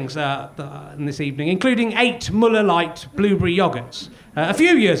few things this evening, including 8 Muller Light blueberry yoghurts. A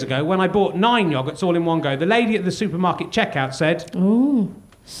few years ago, when I bought 9 yoghurts all in one go, the lady at the supermarket checkout said... Ooh,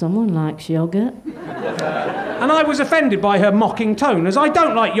 someone likes yoghurt. And I was offended by her mocking tone, as I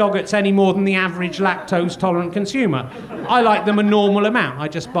don't like yoghurts any more than the average lactose-tolerant consumer. I like them a normal amount. I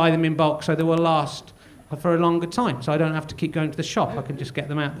just buy them in bulk so they will last for a longer time, so I don't have to keep going to the shop. I can just get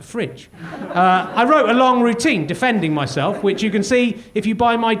them out of the fridge. I wrote a long routine defending myself, which you can see if you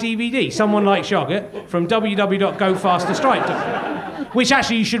buy my DVD, Someone Likes Yoghurt, from www.gofasterstripe.com. Which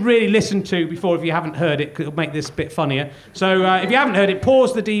actually you should really listen to before if you haven't heard it, because it'll make this a bit funnier. So if you haven't heard it,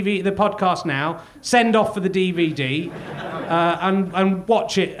 pause the podcast now, send off for the DVD, and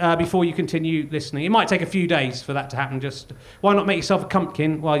watch it before you continue listening. It might take a few days for that to happen. Just why not make yourself a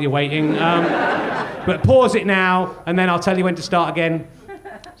pumpkin while you're waiting? But pause it now, and then I'll tell you when to start again.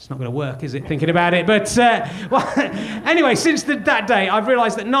 It's not going to work, is it, thinking about it? But anyway, since that day, I've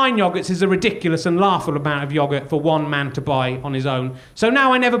realised that 9 yoghurts is a ridiculous and laughable amount of yoghurt for one man to buy on his own. So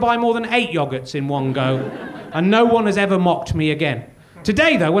now I never buy more than 8 yoghurts in one go, and no one has ever mocked me again.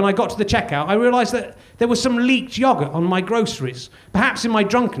 Today, though, when I got to the checkout, I realised that there was some leaked yoghurt on my groceries. Perhaps in my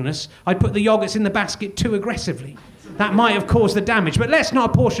drunkenness, I'd put the yoghurts in the basket too aggressively. That might have caused the damage, but let's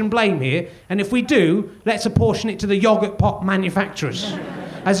not apportion blame here, and if we do, let's apportion it to the yoghurt pot manufacturers.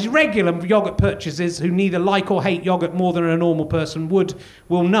 As regular yoghurt purchasers who neither like or hate yoghurt more than a normal person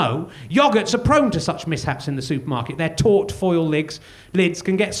will know, yoghurts are prone to such mishaps in the supermarket. Their taut foil lids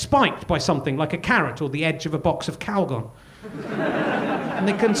can get spiked by something like a carrot or the edge of a box of Calgon. And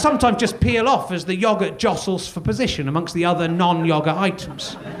they can sometimes just peel off as the yoghurt jostles for position amongst the other non-yoghurt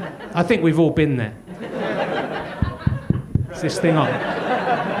items. I think we've all been there. Is this thing on?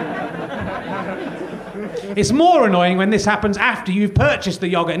 It's more annoying when this happens after you've purchased the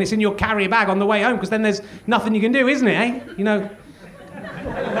yoghurt and it's in your carrier bag on the way home, because then there's nothing you can do, isn't it, eh? You know.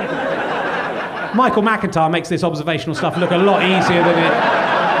 Michael McIntyre makes this observational stuff look a lot easier than it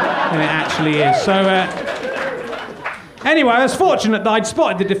actually is. So, anyway, I was fortunate that I'd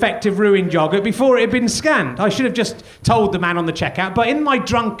spotted the defective ruined yoghurt before it had been scanned. I should have just told the man on the checkout, but in my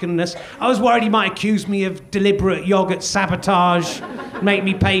drunkenness, I was worried he might accuse me of deliberate yoghurt sabotage, make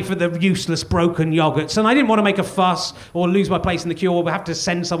me pay for the useless broken yoghurts, and I didn't want to make a fuss or lose my place in the queue or have to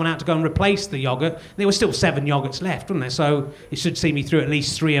send someone out to go and replace the yoghurt. There were still 7 yoghurts left, wasn't there? So it should see me through at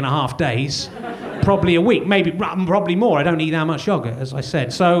least 3.5 days, probably a week, probably more. I don't eat that much yoghurt, as I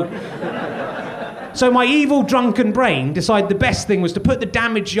said. So my evil drunken brain decided the best thing was to put the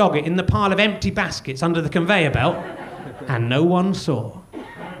damaged yoghurt in the pile of empty baskets under the conveyor belt, and no one saw.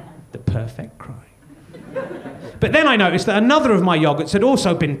 The perfect crime. But then I noticed that another of my yoghurts had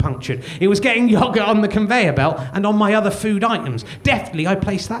also been punctured. It was getting yoghurt on the conveyor belt and on my other food items. Deftly, I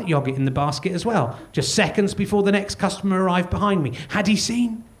placed that yoghurt in the basket as well, just seconds before the next customer arrived behind me. Had he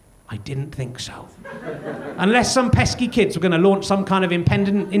seen? I didn't think so. Unless some pesky kids were going to launch some kind of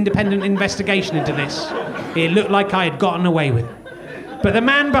independent investigation into this, it looked like I had gotten away with it. But the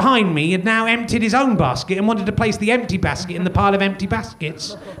man behind me had now emptied his own basket and wanted to place the empty basket in the pile of empty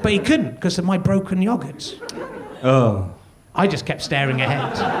baskets, but he couldn't because of my broken yoghurts. Oh. I just kept staring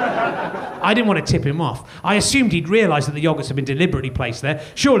ahead. I didn't want to tip him off. I assumed he'd realised that the yoghurts had been deliberately placed there.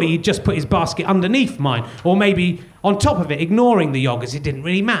 Surely he'd just put his basket underneath mine, or maybe on top of it, ignoring the yoghurts. It didn't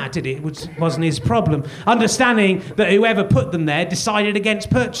really matter, did it? It wasn't his problem. Understanding that whoever put them there decided against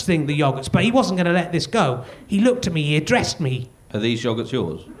purchasing the yoghurts, but he wasn't going to let this go. He looked at me, he addressed me. Are these yoghurts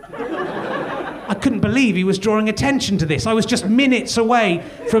yours? I couldn't believe he was drawing attention to this. I was just minutes away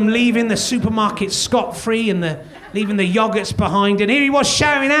from leaving the supermarket scot-free and leaving the yoghurts behind, and here he was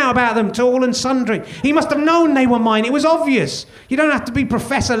shouting out about them to all and sundry. He must have known they were mine. It was obvious. You don't have to be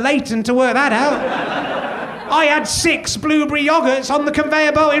Professor Layton to work that out. I had 6 blueberry yoghurts on the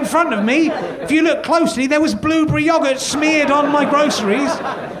conveyor belt in front of me. If you look closely, there was blueberry yoghurt smeared on my groceries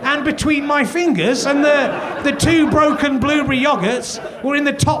and between my fingers, and the 2 broken blueberry yoghurts were in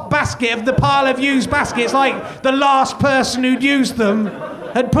the top basket of the pile of used baskets, like the last person who'd used them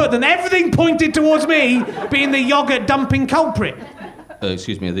had put them. Everything pointed towards me being the yoghurt dumping culprit.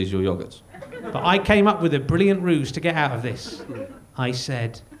 Excuse me, are these your yoghurts? But I came up with a brilliant ruse to get out of this. I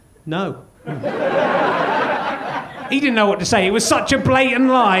said, no. He didn't know what to say. It was such a blatant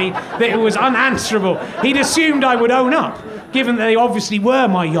lie that it was unanswerable. He'd assumed I would own up, given that they obviously were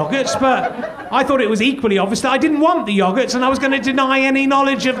my yoghurts, but I thought it was equally obvious that I didn't want the yoghurts and I was going to deny any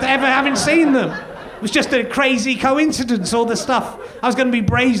knowledge of ever having seen them. It was just a crazy coincidence, all the stuff. I was going to be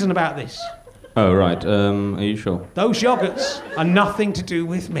brazen about this. Oh, right. Are you sure? Those yoghurts are nothing to do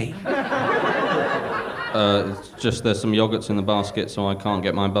with me. It's just there's some yoghurts in the basket, so I can't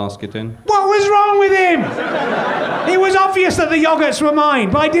get my basket in. What was wrong with him? It was obvious that the yoghurts were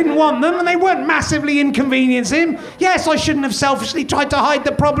mine, but I didn't want them, and they weren't massively inconveniencing him. Yes, I shouldn't have selfishly tried to hide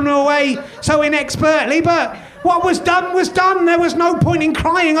the problem away so inexpertly, but what was done was done. There was no point in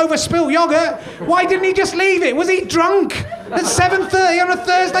crying over spilt yoghurt. Why didn't he just leave it? Was he drunk at 7:30 on a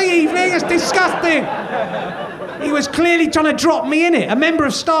Thursday evening? It's disgusting. He was clearly trying to drop me in it. A member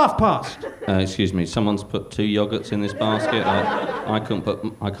of staff passed. Excuse me, someone's put 2 yogurts in this basket. I can't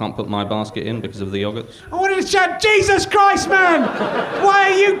put my basket in because of the yogurts. I wanted to shout, Jesus Christ, man!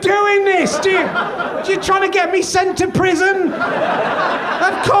 Why are you doing this? You trying to get me sent to prison?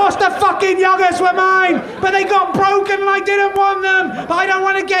 Of course the fucking yogurts were mine, but they got broken and I didn't want them. But I don't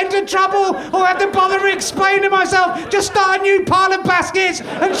want to get into trouble or have to bother explaining myself. Just start a new pile of baskets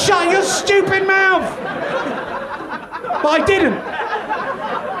and shut your stupid mouth. But I didn't.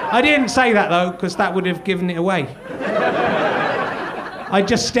 I didn't say that, though, because that would have given it away. I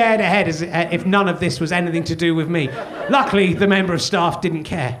just stared ahead as if none of this was anything to do with me. Luckily, the member of staff didn't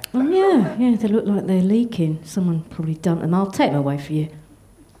care. Oh, yeah, they look like they're leaking. Someone probably dumped them. I'll take them away for you.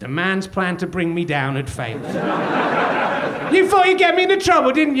 The man's plan to bring me down had failed. You thought you'd get me into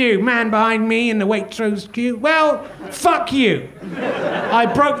trouble, didn't you? Man behind me in the Waitrose queue. Well, fuck you. I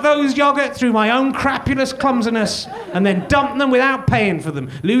broke those yogurts through my own crapulous clumsiness and then dumped them without paying for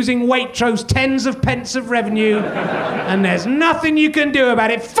them, losing Waitrose tens of pence of revenue. And there's nothing you can do about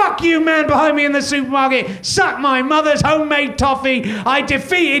it. Fuck you, man behind me in the supermarket. Suck my mother's homemade toffee. I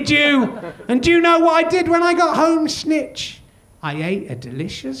defeated you. And do you know what I did when I got home, snitch? I ate a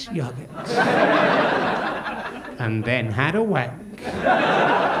delicious yogurt. And then had a wank.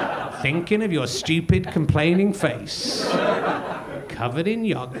 Thinking of your stupid, complaining face. Covered in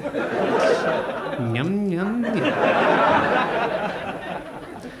yogurt. Yum, yum, yum.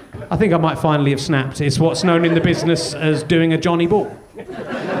 I think I might finally have snapped. It's what's known in the business as doing a Johnny Ball.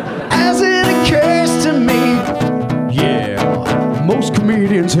 As it occurs to me, yeah, most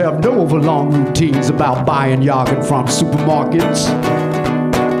comedians have no overlong routines about buying yogurt from supermarkets.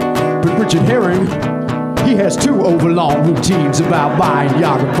 But Richard Herring, he has 2 overlong routines about buying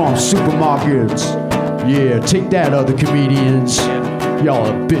yogurt from supermarkets. Yeah, take that, other comedians. Y'all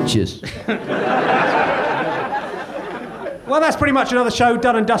are bitches. Well, that's pretty much another show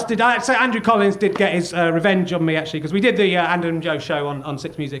done and dusted. I'd say Andrew Collins did get his revenge on me, actually, because we did the Andrew and Joe show on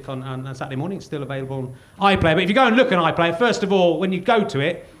Six Music on Saturday morning. It's still available on iPlayer. But if you go and look on iPlayer, first of all, when you go to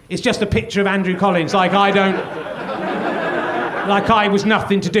it, it's just a picture of Andrew Collins. Like I was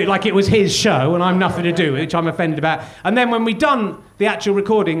nothing to do. Like it was his show and I'm nothing to do with it, which I'm offended about. And then when we done the actual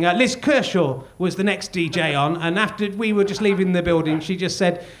recording, Liz Kershaw was the next DJ on. And after we were just leaving the building, she just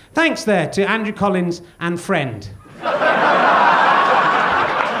said, thanks there to Andrew Collins and friend.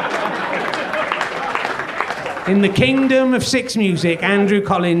 In the kingdom of Six Music, Andrew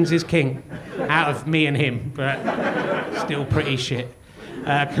Collins is king. Out of me and him, but still pretty shit.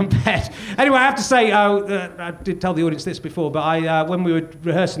 Compared. Anyway, I have to say, I did tell the audience this before, but when we were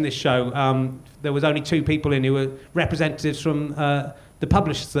rehearsing this show, there was only 2 people in who were representatives from the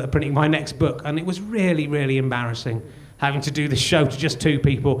publishers that are printing my next book, and it was really, really embarrassing having to do this show to just 2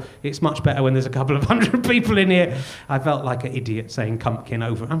 people. It's much better when there's a couple of 100 people in here. I felt like an idiot saying Cumpkin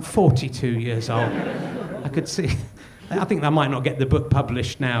over. I'm 42 years old. I could see... I think I might not get the book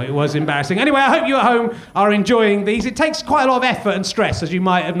published now. It was embarrassing. Anyway, I hope you at home are enjoying these. It takes quite a lot of effort and stress, as you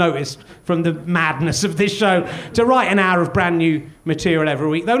might have noticed from the madness of this show, to write an hour of brand new material every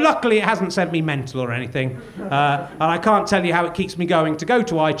week. Though luckily it hasn't sent me mental or anything. And I can't tell you how it keeps me going to go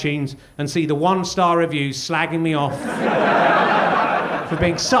to iTunes and see the 1-star reviews slagging me off for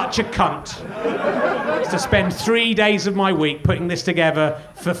being such a cunt. To spend 3 days of my week putting this together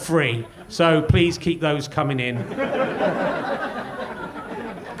for free. So please keep those coming in.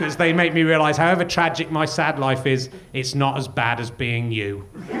 Because they make me realise, however tragic my sad life is, it's not as bad as being you.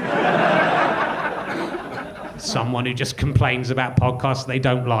 Someone who just complains about podcasts they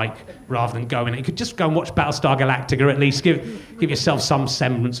don't like, rather than going... You could just go and watch Battlestar Galactica at least. Give yourself some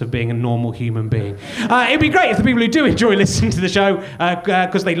semblance of being a normal human being. It'd be great if the people who do enjoy listening to the show,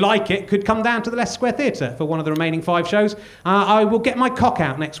 because they like it, could come down to the Leicester Square Theatre for one of the remaining 5 shows. I will get my cock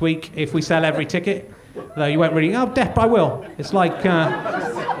out next week if we sell every ticket. Though you won't really... Oh, Depp, I will. It's like... Yeah,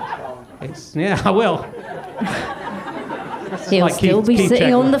 I will. He'll like still be sitting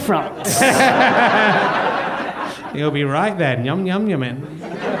Checkman. on the front. He'll be right there, yum, yum, yummin'.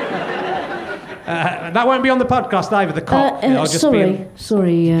 That won't be on the podcast either, the cock. It'll just sorry.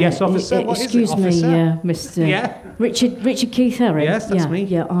 Yes, officer. What is it, excuse me, officer? Mr. Yeah? Richard Keith Herring. Yes, that's me.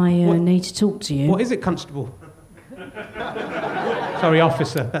 Yeah, I need to talk to you. What is it, constable? Sorry,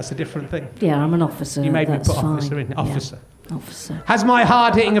 officer. That's a different thing. Yeah, I'm an officer. You made me that's put fine. officer in. Officer. Yeah. Officer. Has my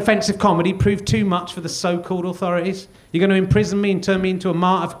hard-hitting offensive comedy proved too much for the so-called authorities? You're going to imprison me and turn me into a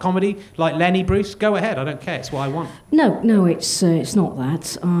martyr of comedy like Lenny Bruce? Go ahead, I don't care, it's what I want. No, it's not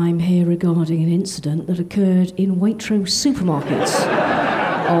that. I'm here regarding an incident that occurred in Waitrose supermarkets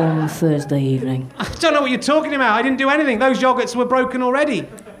on Thursday evening. I don't know what you're talking about. I didn't do anything. Those yogurts were broken already.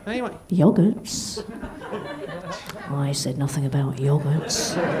 Anyway. Yogurts? I said nothing about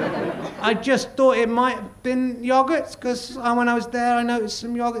yogurts. I just thought it might have been yogurts, because when I was there, I noticed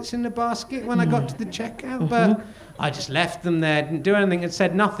some yogurts in the basket when I got to the checkout, but I just left them there, didn't do anything, and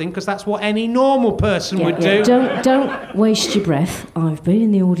said nothing, because that's what any normal person would do. Don't waste your breath. I've been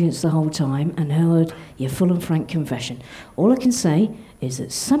in the audience the whole time and heard your full and frank confession. All I can say is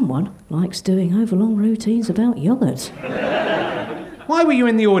that someone likes doing overlong routines about yogurt. Why were you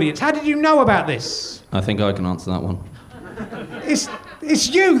in the audience? How did you know about this? I think I can answer that one. It's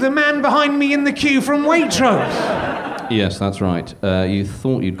you, the man behind me in the queue from Waitrose. Yes, that's right. You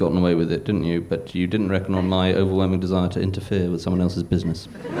thought you'd gotten away with it, didn't you? But you didn't reckon on my overwhelming desire to interfere with someone else's business.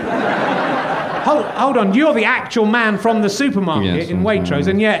 Hold on, you're the actual man from the supermarket in Waitrose,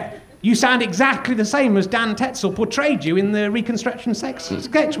 and yet you sound exactly the same as Dan Tetzel portrayed you in the reconstruction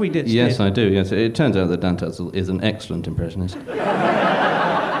sketch we did. Yes, I do, yes. It turns out that Dan Tetzel is an excellent impressionist.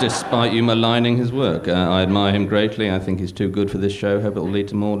 Despite you maligning his work. I admire him greatly. I think he's too good for this show. Hope it will lead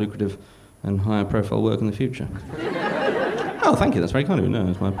to more lucrative and higher profile work in the future. Oh, thank you. That's very kind of you. No,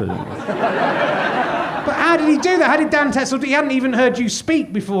 it's my pleasure. But how did he do that? How did Dan Tetzel do? He hadn't even heard you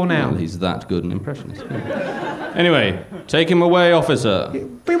speak before now. Well, he's that good an impressionist. Anyway, take him away, officer.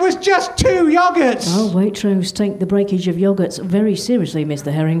 It was just 2 yogurts. Oh, Waitrose take the breakage of yogurts very seriously,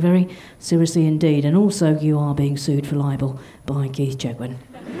 Mr. Herring, very seriously indeed. And also, you are being sued for libel by Keith Chegwin.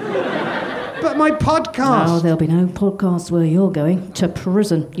 But my podcast... No, there'll be no podcasts where you're going. To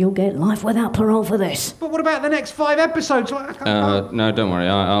prison. You'll get life without parole for this. But what about the next 5 episodes? No, don't worry.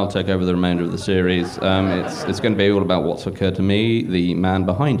 I'll take over the remainder of the series. It's going to be all about what's occurred to me, the man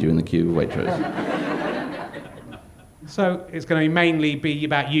behind you in the queue, Waitrose. So it's going to mainly be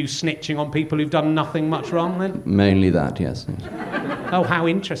about you snitching on people who've done nothing much wrong, then? Mainly that, yes. Oh, how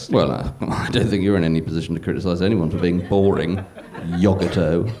interesting. Well, I don't think you're in any position to criticise anyone for being boring,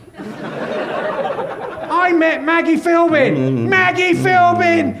 yogurto. I met Maggie Philbin! Maggie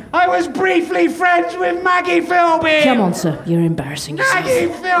Philbin! I was briefly friends with Maggie Philbin! Come on, sir. You're embarrassing yourself. Maggie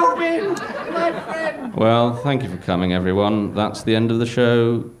Philbin! My friend! Well, thank you for coming, everyone. That's the end of the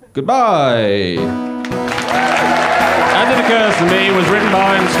show. Goodbye! As It Occurs to Me was written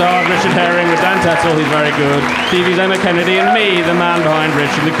by and starred Richard Herring with Dan Tetzel, who's very good, TV's Emma Kennedy, and me, the man behind Rich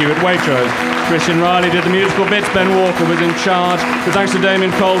in the queue at Waitrose. Christian Riley did the musical bits, Ben Walker was in charge, with thanks to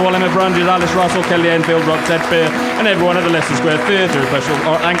Damien Caldwell, Emma Brunges, Alice Russell, Kelly Enfield, Roxette Beer, and everyone at the Leicester Square Theatre.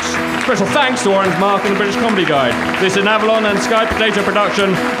 Special thanks to Orange Mark and the British Comedy Guide. This is an Avalon and Skype Data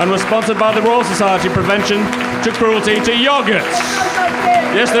production and was sponsored by the Royal Society Prevention to Cruelty to Yogurts.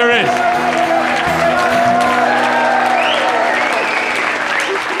 Yes, there is.